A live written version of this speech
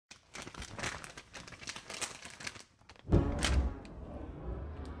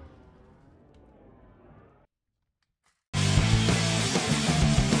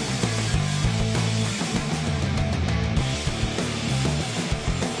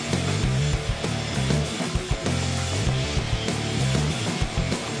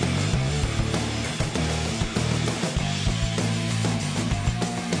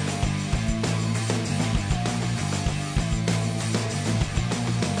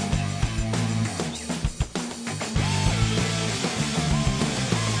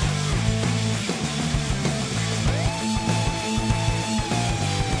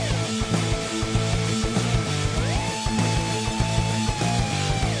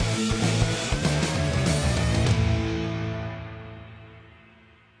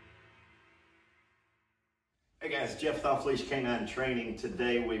guys, Jeff with Leash K9 Training.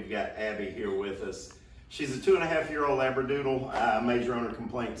 Today we've got Abbie here with us. She's a 2.5-year-old Labradoodle. Major owner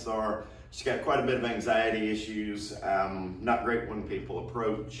complaints are she's got quite a bit of anxiety issues, not great when people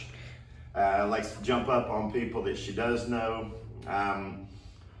approach, likes to jump up on people that she does know.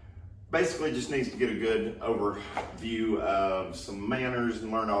 Basically just needs to get a good overview of some manners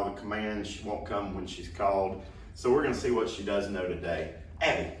and learn all the commands. She won't come when she's called. So we're gonna see what she does know today.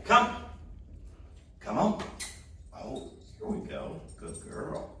 Abbie, come. Come on. Oh, here we go. Good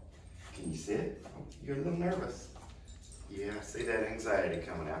girl. Can you sit? Oh, you're a little nervous. Yeah, I see that anxiety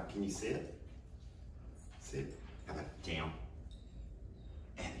coming out. Can you sit? Sit. How about down?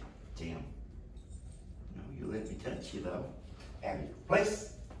 Abbie, down. No, you let me touch you though. Abbie,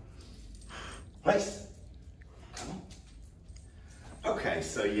 place. Place. Come on. Okay,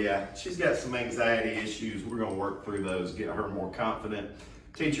 so yeah, she's got some anxiety issues. We're gonna work through those, get her more confident,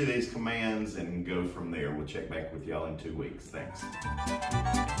 teach her these commands, and go from there. We'll check back with y'all in 2 weeks. Thanks.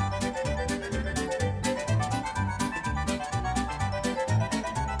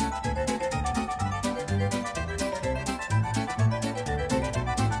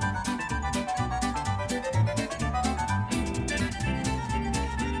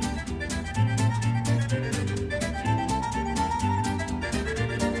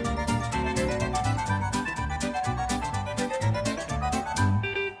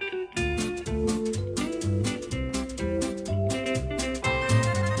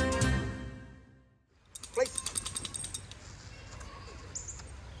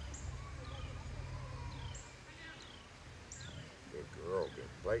 Good girl, good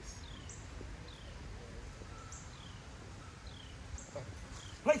place.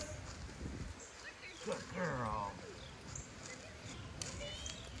 Place. Good girl.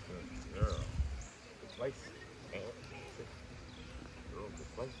 Good girl. Good place. Good girl,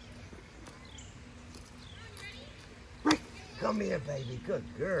 good place. Right. Come here, baby. Good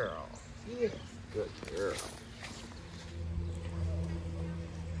girl. Yes. Good girl.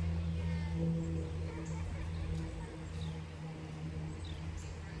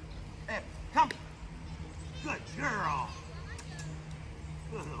 Come. Good girl.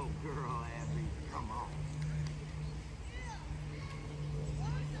 Good old girl, Abbie. Come on.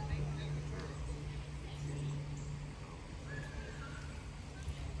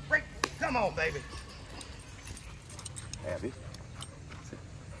 Break. Come on, baby. Abbie. Sit.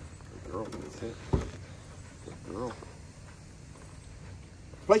 Good girl. Sit. Good girl.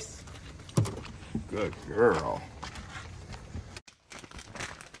 Place. Good girl.